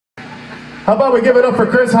How about we give it up for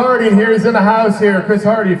Chris Hardy here? He's in the house here. Chris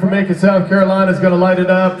Hardy from Aiken, South Carolina is going to light it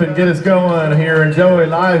up and get us going here. Enjoy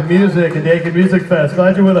live music at the Aiken Music Fest.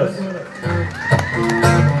 Glad you're with us.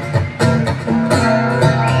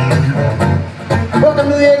 Welcome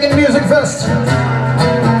to the Aiken Music Fest.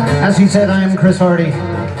 As he said, I am Chris Hardy.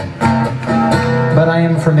 But I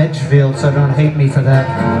am from Edgefield, so don't hate me for that.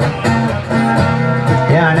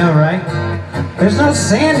 Yeah, I know, right? There's no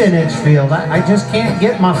sand in Edgefield. I just can't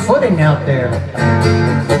get my footing out there.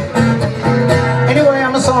 Anyway,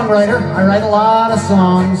 I'm a songwriter. I write a lot of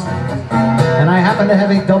songs. And I happen to have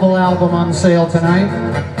a double album on sale tonight.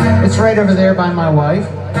 It's right over there by my wife.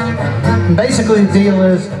 And basically the deal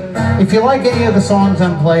is, if you like any of the songs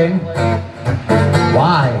I'm playing,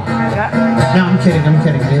 why? No, I'm kidding.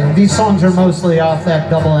 These songs are mostly off that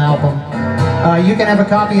double album. You can have a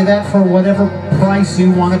copy of that for whatever price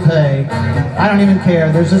you want to pay. I don't even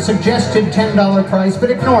care. There's a suggested $10 price, but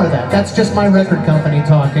ignore that. That's just my record company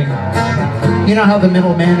talking. You know how the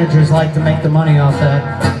middle managers like to make the money off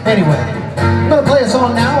that. Anyway, I'm going to play a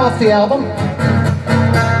song now off the album.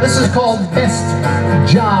 This is called Best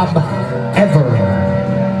Job Ever.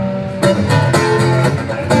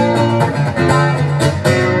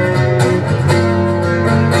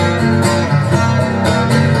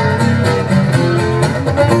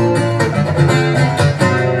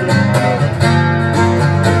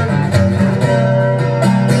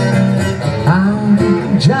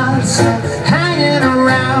 Just hanging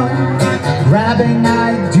around, grabbing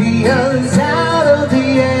ideas out of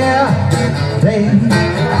the air. They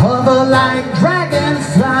hover like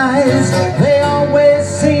dragonflies, they always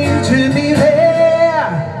seem to be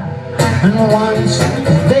there. And once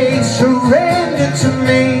they surrender to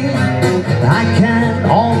me, I can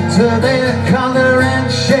alter their color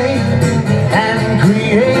and shape and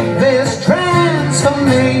create this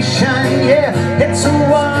transformation. Yeah, it's a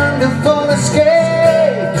wonderful escape.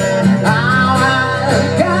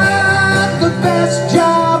 I've got the best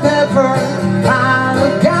job ever.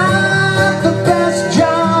 I've got the best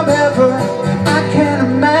job ever. I can't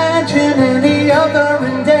imagine any other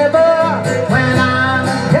endeavor when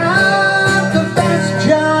I've got the best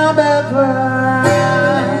job ever.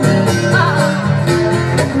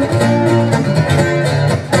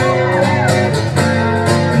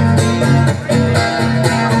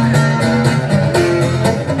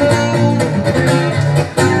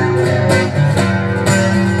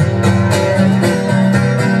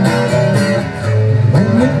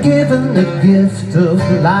 Given the gift of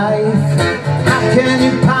life, how can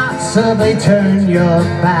you possibly turn your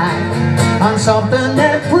back on something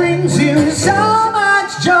that brings you so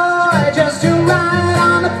much joy just to ride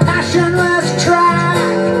on a passionless track?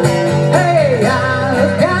 Hey,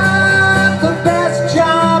 I've got the best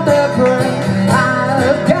job ever.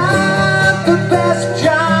 I've got the best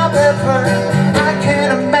job ever. I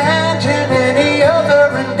can't imagine any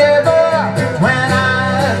other endeavor when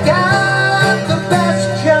I've got the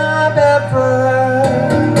best job ever.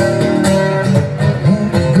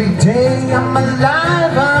 Every day I'm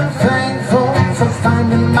alive, I'm thankful for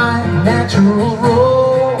finding my natural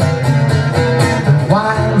role. The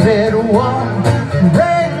wild red one,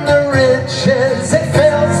 bring the riches, it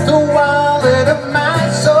fills the wallet of my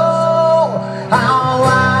soul. Oh,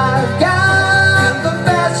 I've got the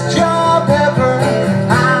best job ever.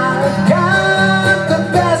 I've got the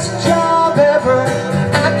best job ever.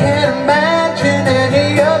 I can't imagine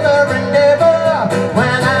any other endeavor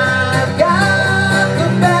when I've got the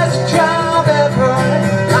best job ever.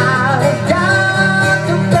 I've got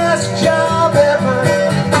the best job ever.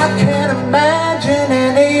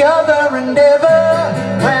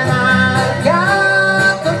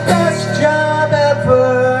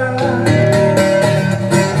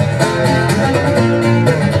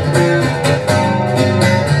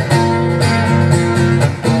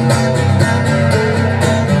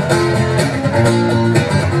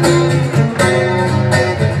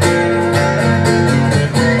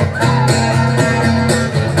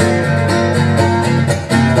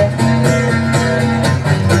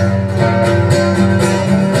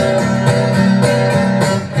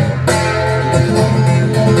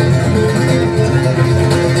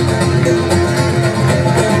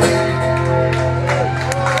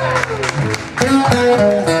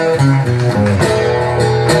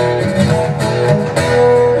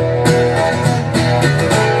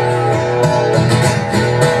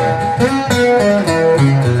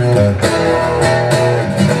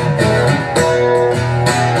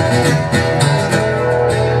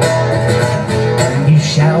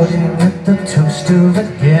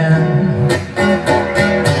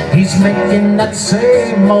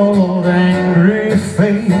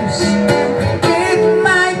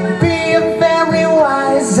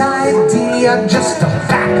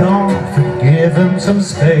 give him some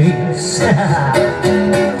space.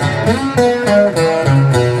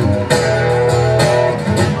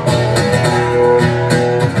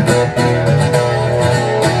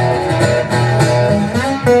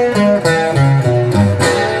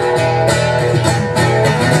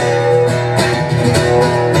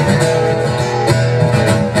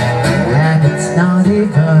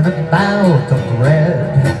 About the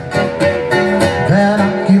bread that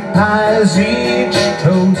occupies each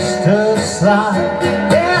toaster slot.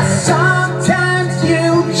 Yeah, sometimes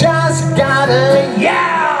you just gotta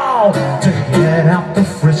yell to get out the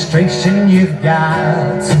frustration you've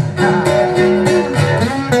got.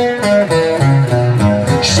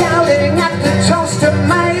 Shouting at the toaster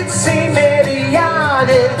might seem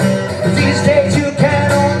idiotic. These days you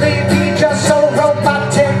can only be just so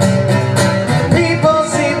robotic.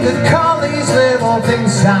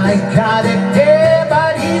 Things psychotic, yeah,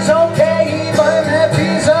 but he's okay even if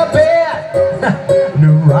he's a bit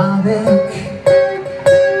neurotic.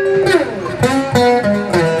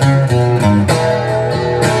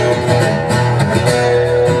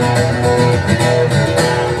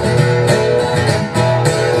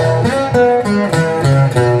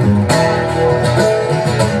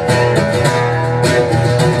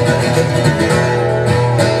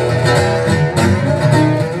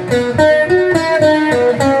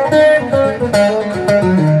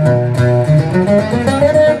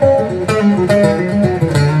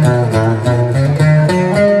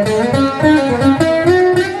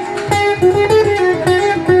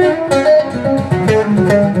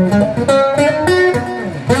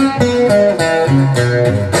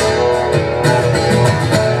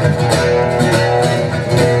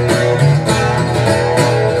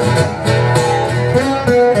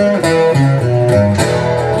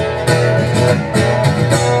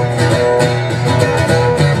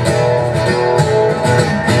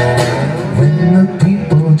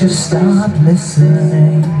 Just stop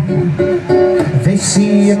listening. They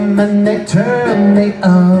see him and they turn the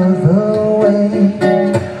other way.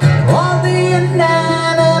 All the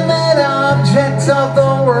inanimate objects of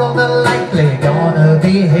the world are likely gonna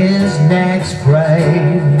be his next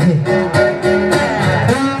prey.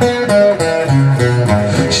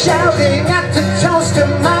 Shouting at the toaster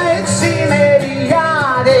might seem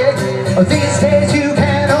idiotic. These days you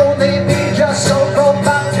can only be just so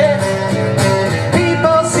robotic.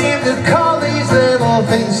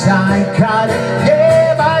 Things psychotic,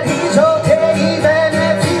 yeah, but he's okay even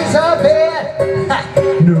if he's a bit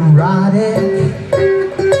neurotic.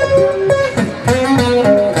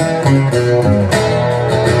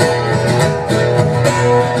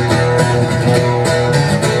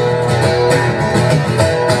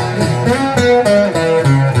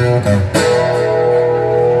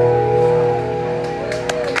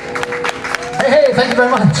 Hey, thank you very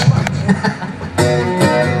much.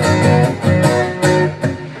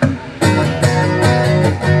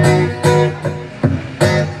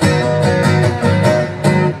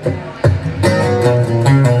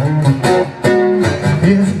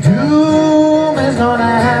 If doom is gonna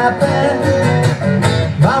happen,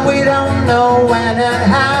 but we don't know when and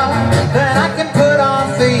how, then I can put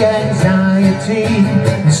off the anxiety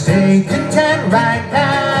and stay content right now.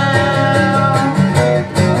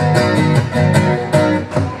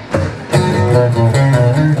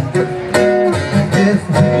 If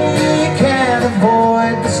we can't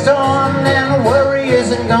avoid the storm, then worry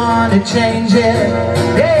isn't gonna change it.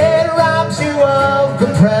 It robs you of the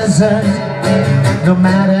present, no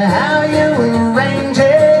matter how you arrange it.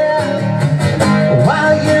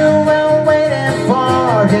 While you were waiting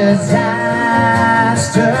for disaster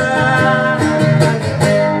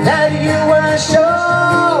that you were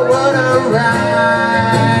sure would arrive,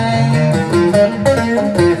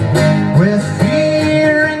 with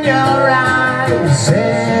fear in your eyes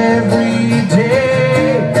every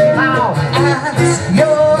day. Now ask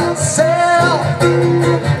yourself,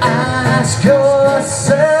 ask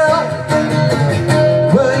yourself,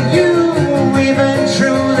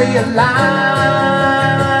 truly alive?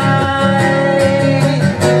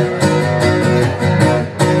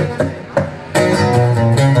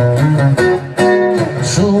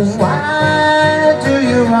 So why do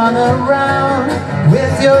you run around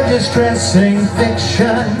with your distressing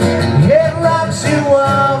fiction? It robs you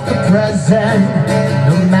of the present,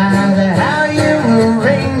 no matter how you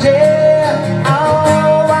arrange it.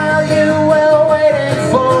 Oh, while you were waiting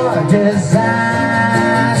for disaster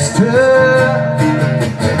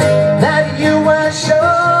that you were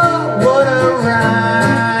sure would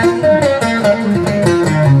arrive,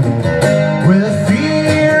 with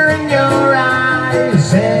fear in your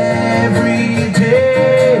eyes every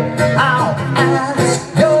day. I'll ask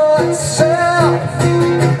yourself,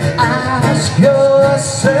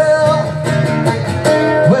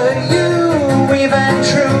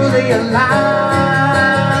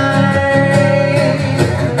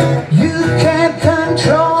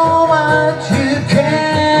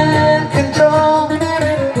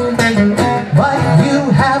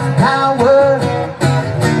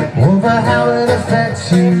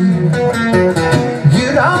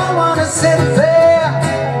 sit there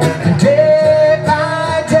day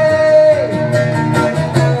by day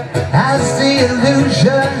as the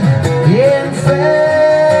illusion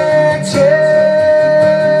infects you.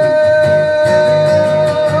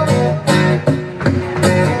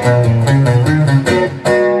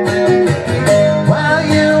 While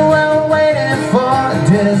you were waiting for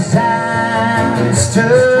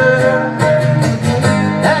disaster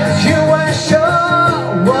that you were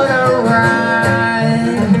sure would arrive,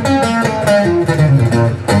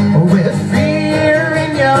 with fear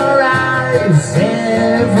in your eyes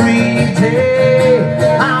every day,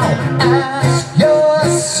 I'll ask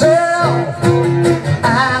yourself,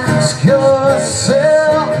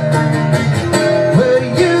 were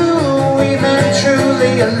you even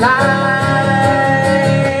truly alive?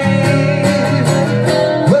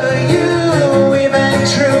 Were you even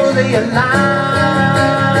truly alive?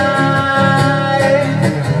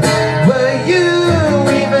 Were you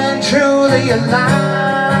even truly alive?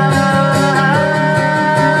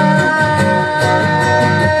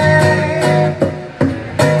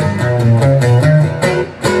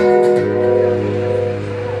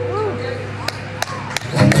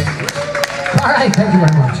 All right, thank you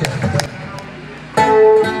very much.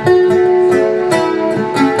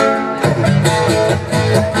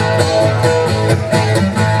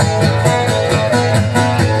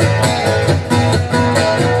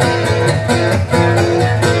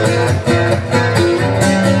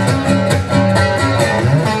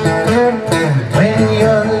 When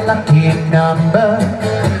your lucky number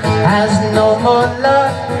has no more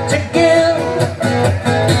luck to give,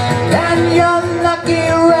 and your lucky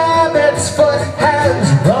rabbit's foot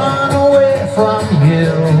has run away from you,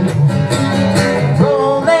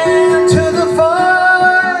 roll into the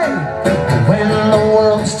void when the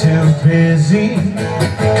world's too busy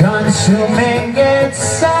consuming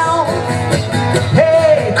itself.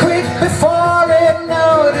 Hey, quick before it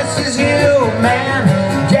notices you, man,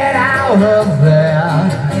 get out of there.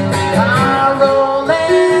 I'll roll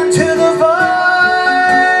into the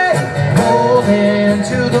void, roll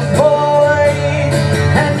into the void,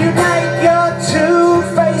 and unite your two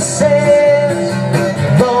faces.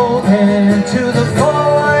 Roll into the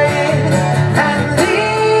void and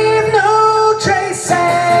leave no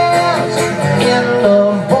traces. In the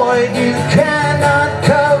void you cannot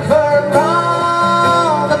cover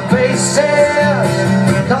all the bases,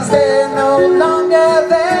 'cause they're no longer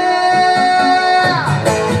there.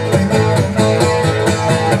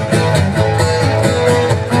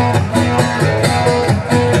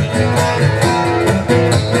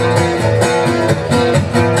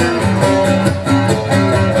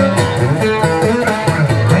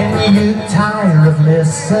 Tired of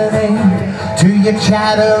listening to your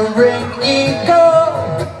chattering ego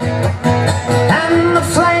and the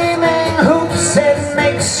flaming hoops it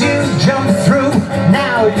makes you jump through,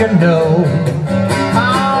 now you know.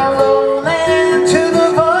 I'll roll into the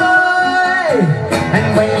void, and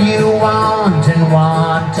when you want and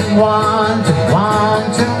want and want and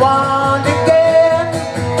want and want again,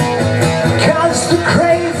 'cause the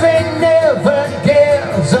craving never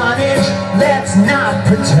gives an inch, let's not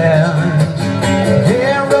pretend.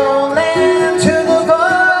 Yeah, roll into the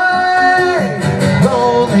void,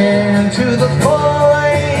 roll into the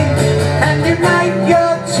void, and unite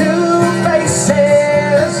your two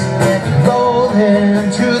faces. Roll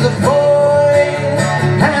into the void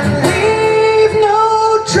and leave no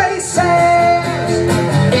traces.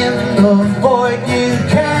 In the void you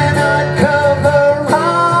cannot cover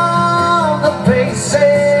all the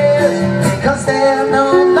bases, 'cause they're no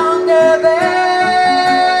longer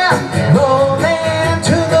there. Roll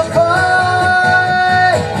into the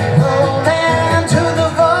void, roll into the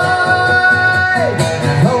void,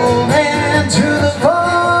 roll into the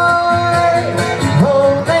void,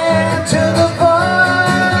 roll into the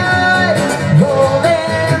void, roll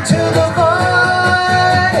into the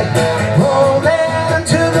void, roll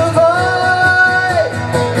into the void,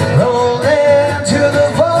 roll into the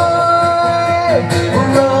void,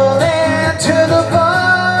 roll into the void.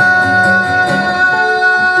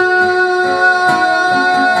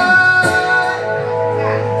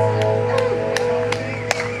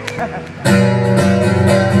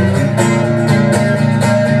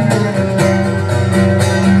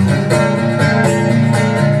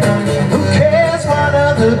 Who cares what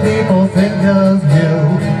other people think of you?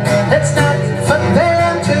 It's not for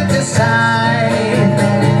them to decide.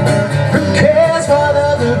 Who cares what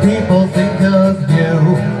other people think of you?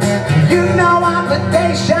 You know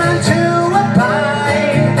obligation to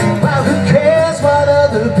abide. Well, who cares what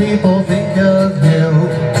other people think of you?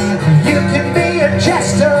 You can be a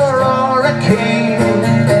jester or a king.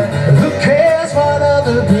 Who cares what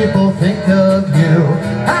other people think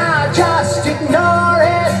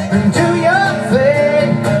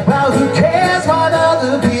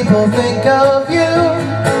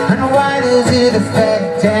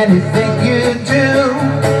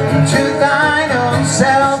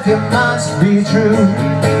be true.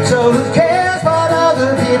 So who cares what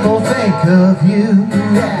other people think of you?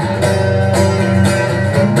 Yeah.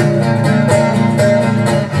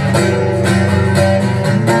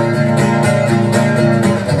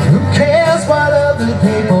 Who cares what other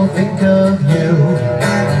people think of you?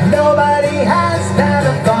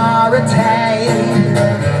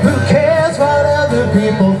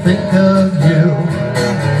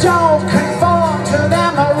 Don't conform to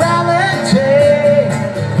their morality.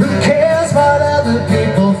 Who cares what other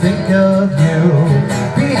people think of you?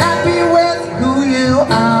 Be happy with who you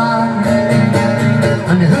are.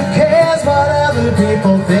 And who cares what other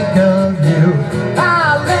people think of you?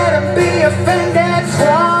 I'll let them be offended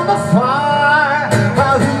from afar.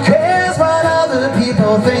 Well, who cares what other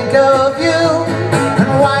people think of you?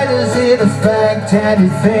 Why does it affect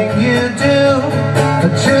anything you do?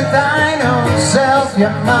 But to thine own self you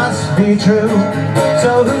must be true.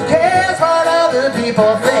 So who cares what other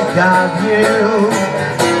people think of you?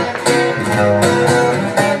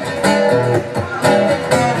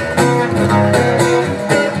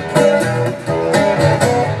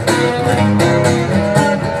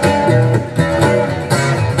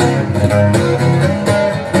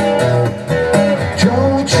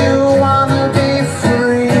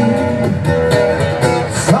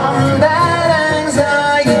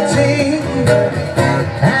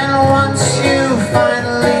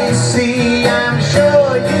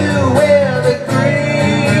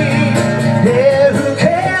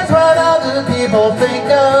 Think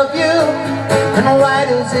of you, and why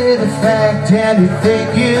does it affect anything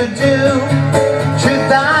you do? To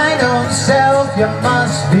thine own self you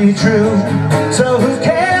must be true. So who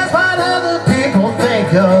cares what other people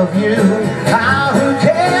think of you? Ah, who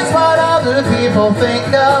cares what other people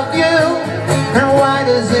think of you? And why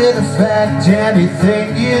does it affect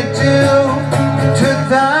anything you do? To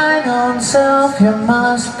thine own self you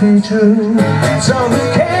must be true. So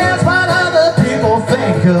who cares what other people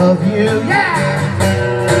think of you? Yeah!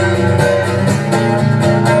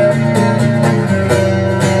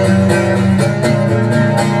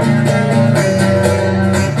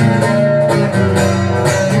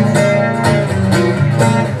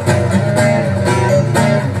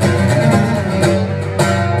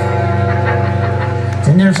 It's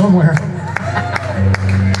in there somewhere.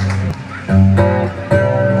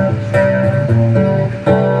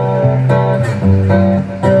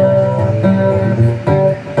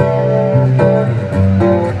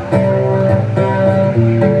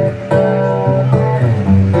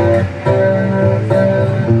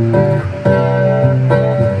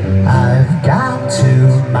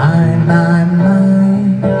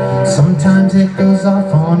 Sometimes it goes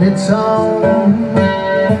off on its own.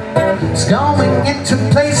 It's going into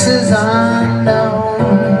places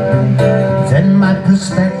unknown. Then my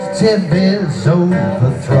perspective is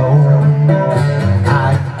overthrown.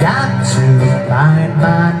 I got to find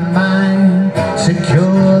my mind,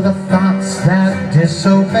 secure the thoughts that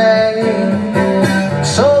disobey,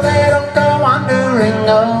 so they don't go wandering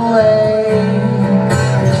away,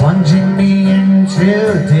 plunging me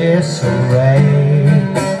into disarray.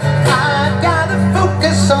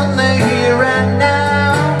 On the here and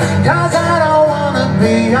now, 'cause I don't wanna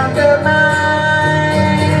be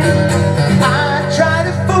undermined. I try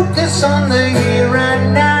to focus on the here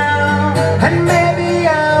and now, and maybe I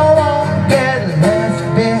won't get left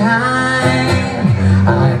behind. I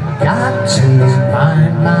got to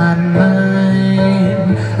find my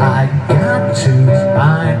mind. I got to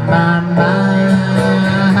find my mind.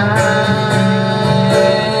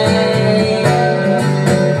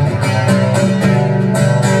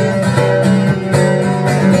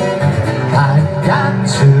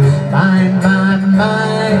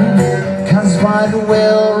 What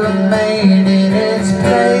will remain in its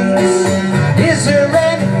place? Is there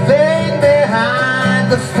anything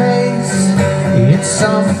behind the face? It's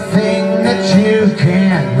something that you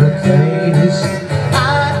can't replace. I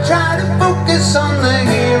try to focus on the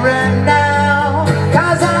here and now,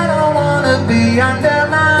 'cause I don't wanna be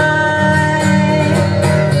undermined.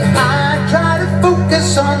 I try to focus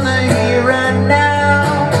on the here and now,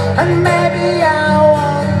 and maybe I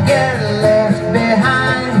won't get left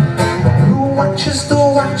behind. Watches the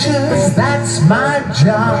watchers, that's my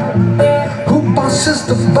job. Who bosses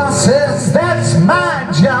the bosses, that's my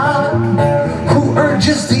job. Who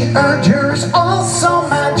urges the urgers, also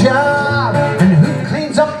my job. And who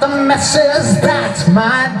cleans up the messes, that's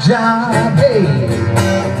my job. Hey.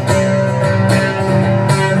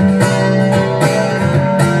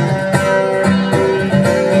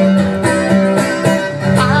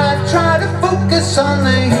 I try to focus on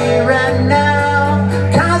the here and now,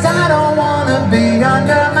 'cause I don't wanna be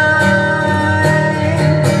undermined.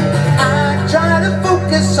 I try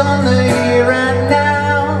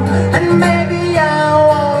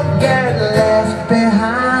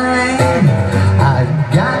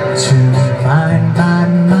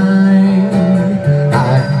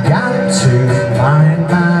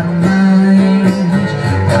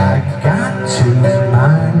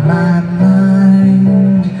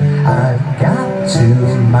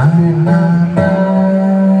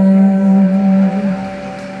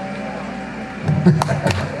Your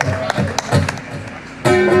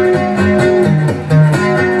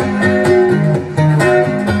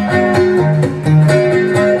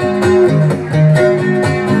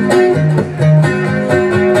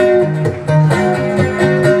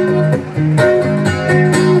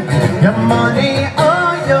money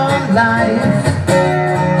or your life,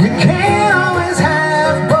 you can't always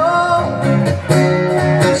have both.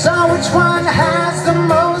 So which one has the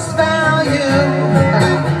most value?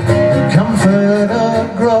 Comfort or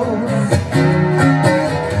growth?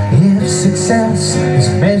 If success is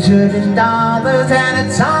measured in dollars and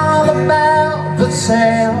it's all about the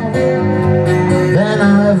sale, then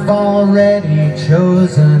I've already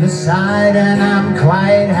chosen a side and I'm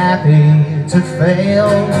quite happy to fail.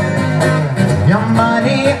 Your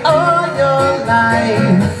money or your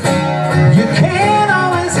life, you can't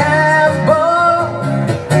always have both.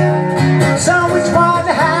 So which one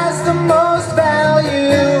has the most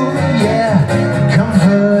value? Yeah,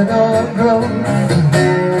 comfort or growth?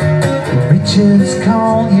 Riches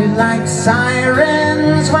call you like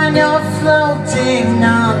sirens when you're floating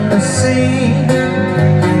on the sea.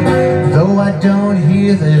 Though I don't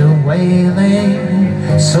hear their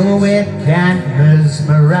wailing, so it can't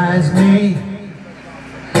mesmerize me.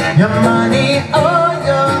 Your money or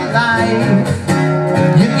your life,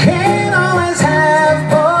 you can't always have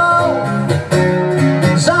both.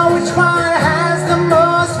 So which one has the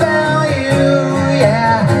most value?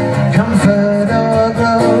 Yeah, comfort or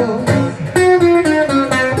growth?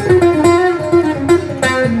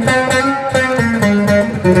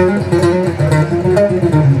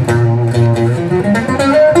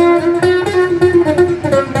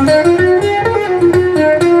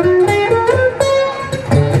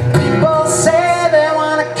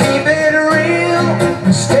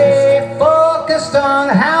 Stay focused on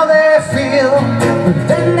how they feel, but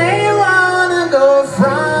then they wanna go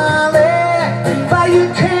frolic. But you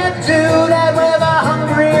can't do that with a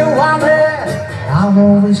hungry wallet. I'll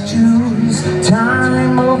always choose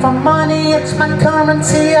time over money. It's my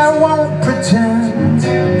currency, I won't pretend.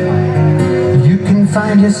 You can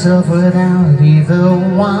find yourself without either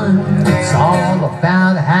one. It's all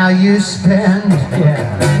about how you spend. Yeah.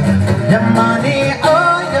 Your money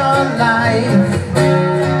or your life,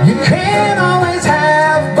 you can't always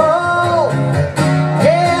have both.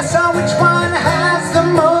 Yeah, so which one has the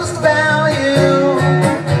most value?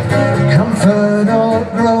 Comfort or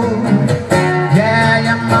growth? Yeah,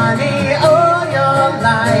 your money or your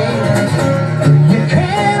life, you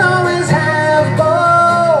can't always have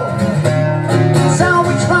both. So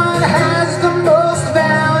which one has the most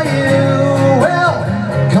value? Well,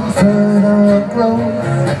 comfort or growth?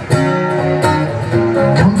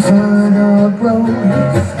 Comfort or growth?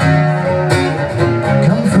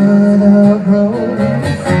 Comfort or growth?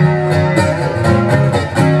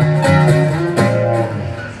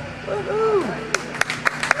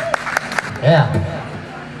 Yeah.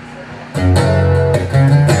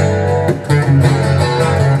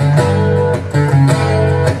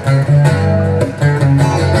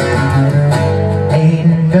 A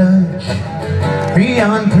nudge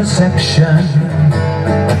beyond perception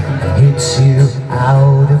hits you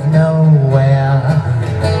out of nowhere.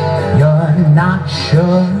 You're not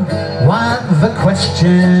sure what the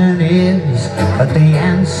question is, but the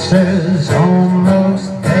answer's almost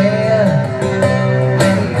there.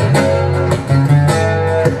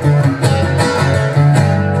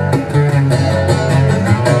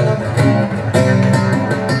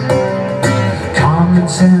 Common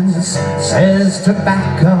sense says to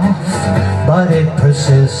back off, but it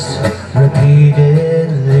persists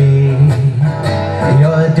repeatedly.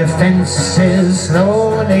 Your defenses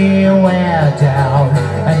slowly wear down,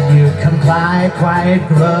 and you comply quite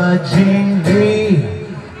grudgingly.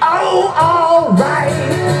 Oh, all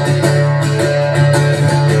right.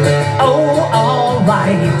 Oh, all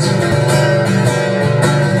right.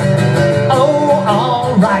 Oh,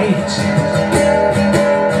 all right.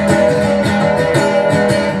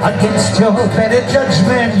 Against your better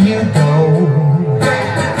judgment, you go.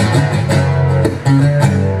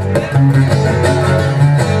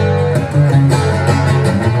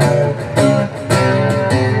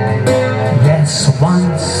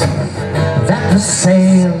 Once that the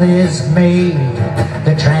sale is made,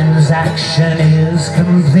 the transaction is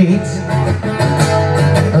complete.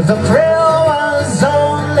 The thrill was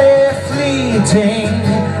only fleeting,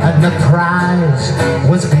 and the prize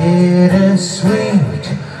was bittersweet.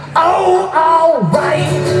 Oh, all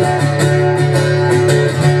right.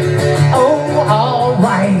 Oh, all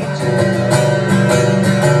right.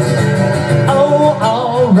 Oh,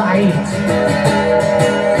 all right.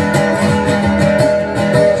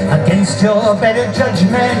 Against your better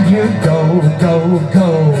judgment, you you go, go,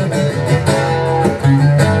 go.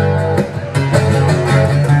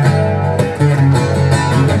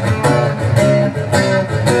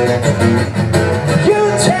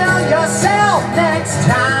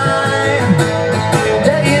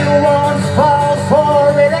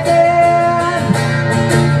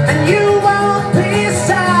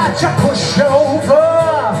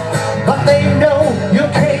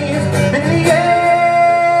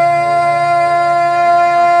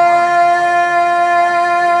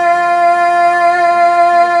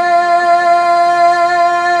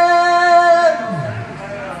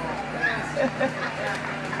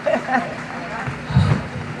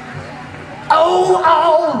 Oh,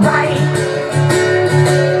 all right.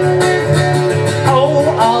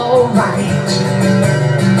 Oh, all right.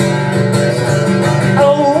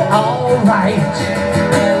 Oh, all right.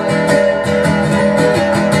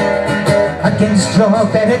 Against your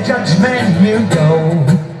better judgment you go.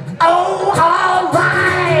 Oh, all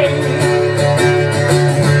right.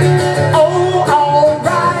 Oh, all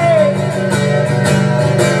right.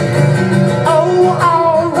 Oh,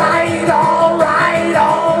 all right, all right,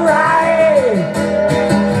 all right.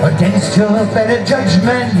 Against your better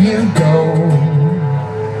judgment you go.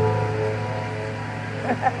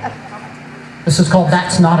 This is called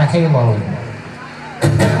That's Not a Halo.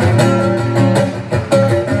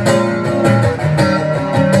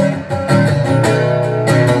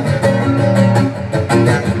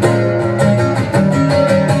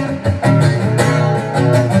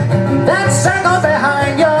 That circle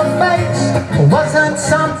behind your face wasn't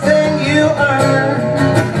something you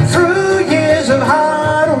earned through years of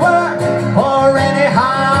hard work or any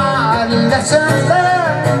hard lessons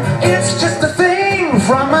learned. It's just a thing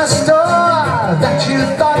from a store that you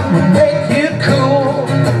thought would make you cool.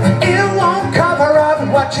 It won't cover up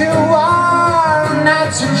what you are, and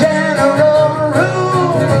that's a general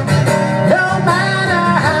rule. No matter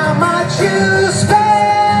how much you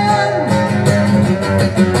spend,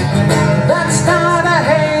 that's not a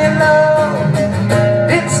halo.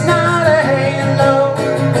 It's not a halo.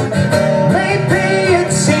 Maybe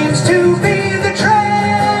it seems to be the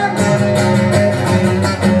trend.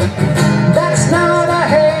 That's not a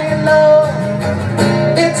halo.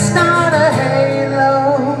 It's not a halo.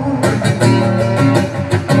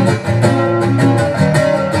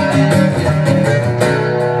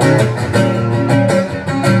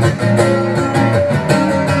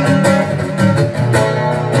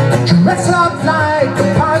 Dress up like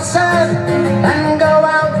a parson and go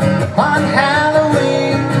out on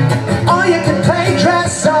Halloween. Or you can play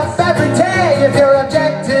dress up every day if your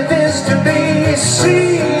objective is to be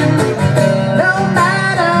seen. No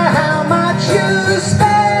matter how much you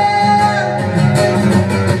spend,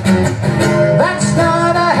 that's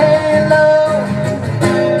not a halo.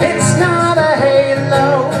 It's not a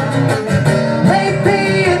halo. Maybe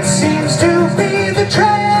it seems to be the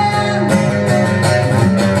trend.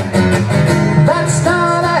 That's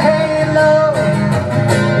not a halo.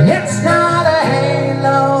 It's not a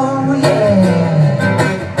halo, yeah.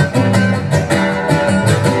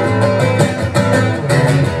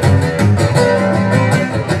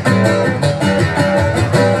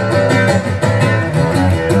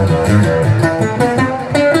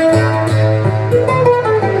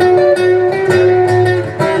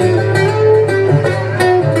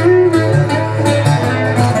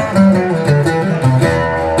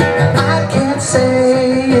 I can't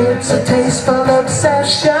say it's a tasteful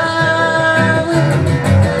obsession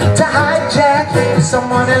to hijack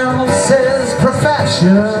someone else's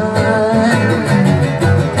profession.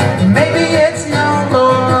 Maybe it's no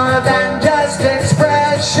more than just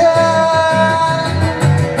expression,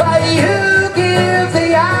 but you give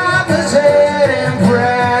the opposite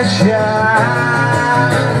impression.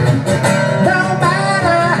 No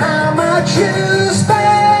matter how much you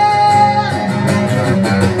spend,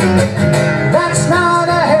 that's not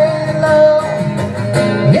a halo.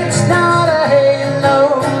 It's not a halo.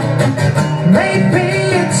 Maybe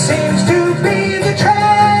it seems to be the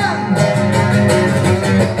trend.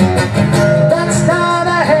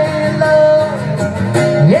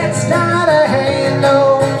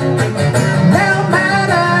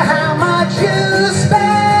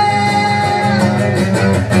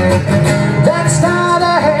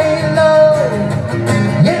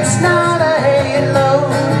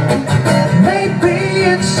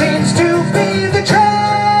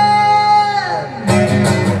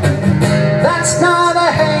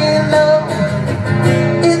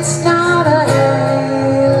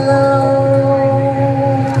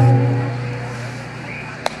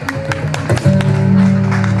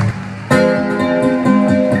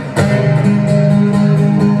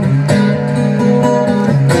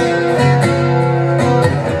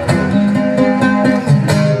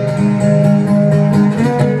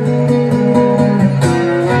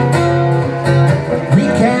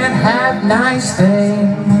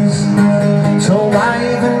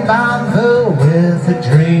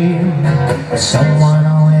 Someone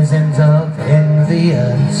always ends up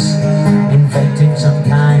envious, inventing some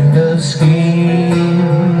kind of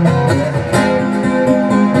scheme.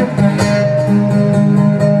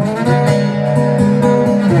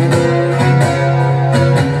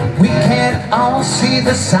 We can't all see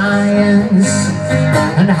the science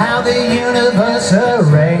and how the universe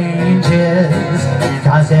arranges,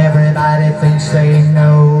 'cause everybody thinks they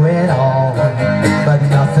know it all, but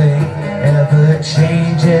nothing ever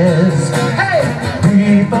changes. Hey!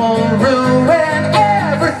 People ruin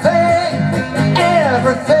everything,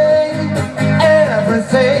 everything,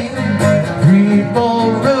 everything.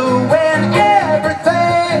 People ruin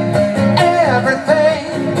everything, everything,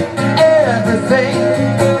 everything,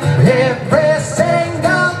 every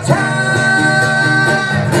single time.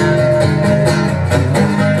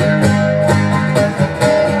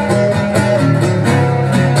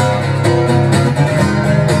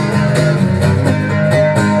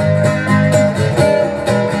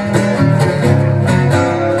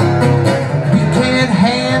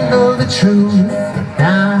 Truth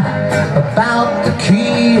now about the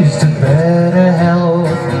keys to better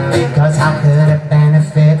health, 'cause how could it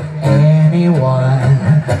benefit anyone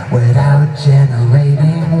without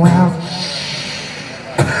generating wealth?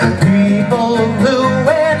 People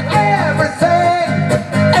ruin everything,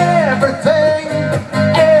 everything,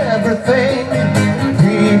 everything.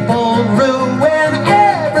 People ruin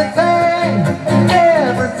everything,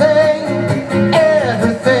 everything,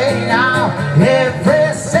 everything. Now every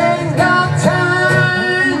single time.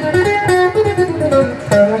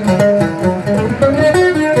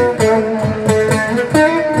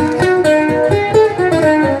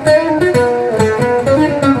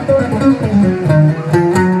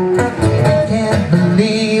 Can't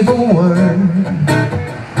believe a word,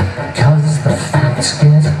 'cause the facts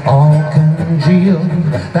get all congealed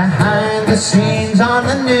behind the scenes on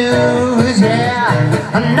the news. Yeah,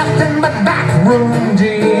 nothing but backroom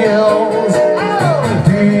deals.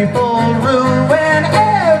 People ruin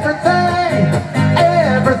everything,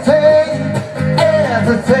 everything,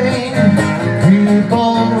 everything.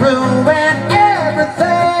 People ruin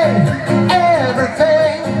everything,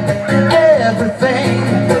 everything, everything.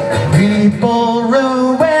 People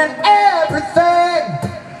ruin everything,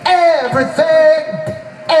 everything,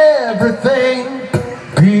 everything.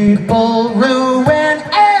 People ruin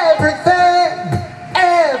everything,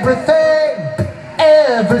 everything,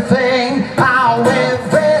 everything. How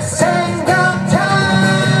every single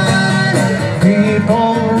time.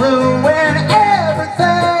 People ruin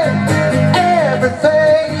everything,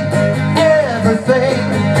 everything, everything.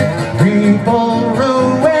 People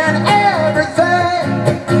ruin everything,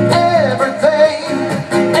 everything,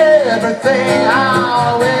 everything.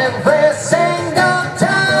 How every single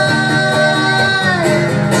time.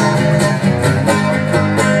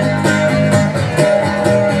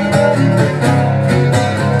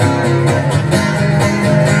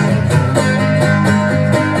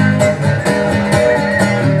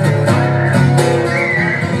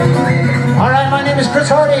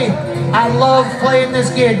 I love playing this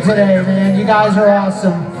gig today, man. You guys are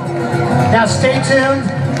awesome. Now stay tuned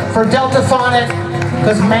for Deltaphonic,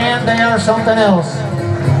 because man, they are something else.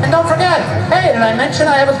 And don't forget, hey, did I mention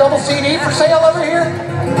I have a double CD for sale over here?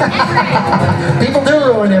 People do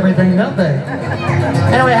ruin everything, don't they?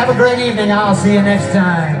 Anyway, have a great evening. I'll see you next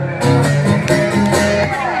time.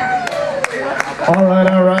 All right,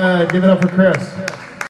 all right. Give it up for Chris.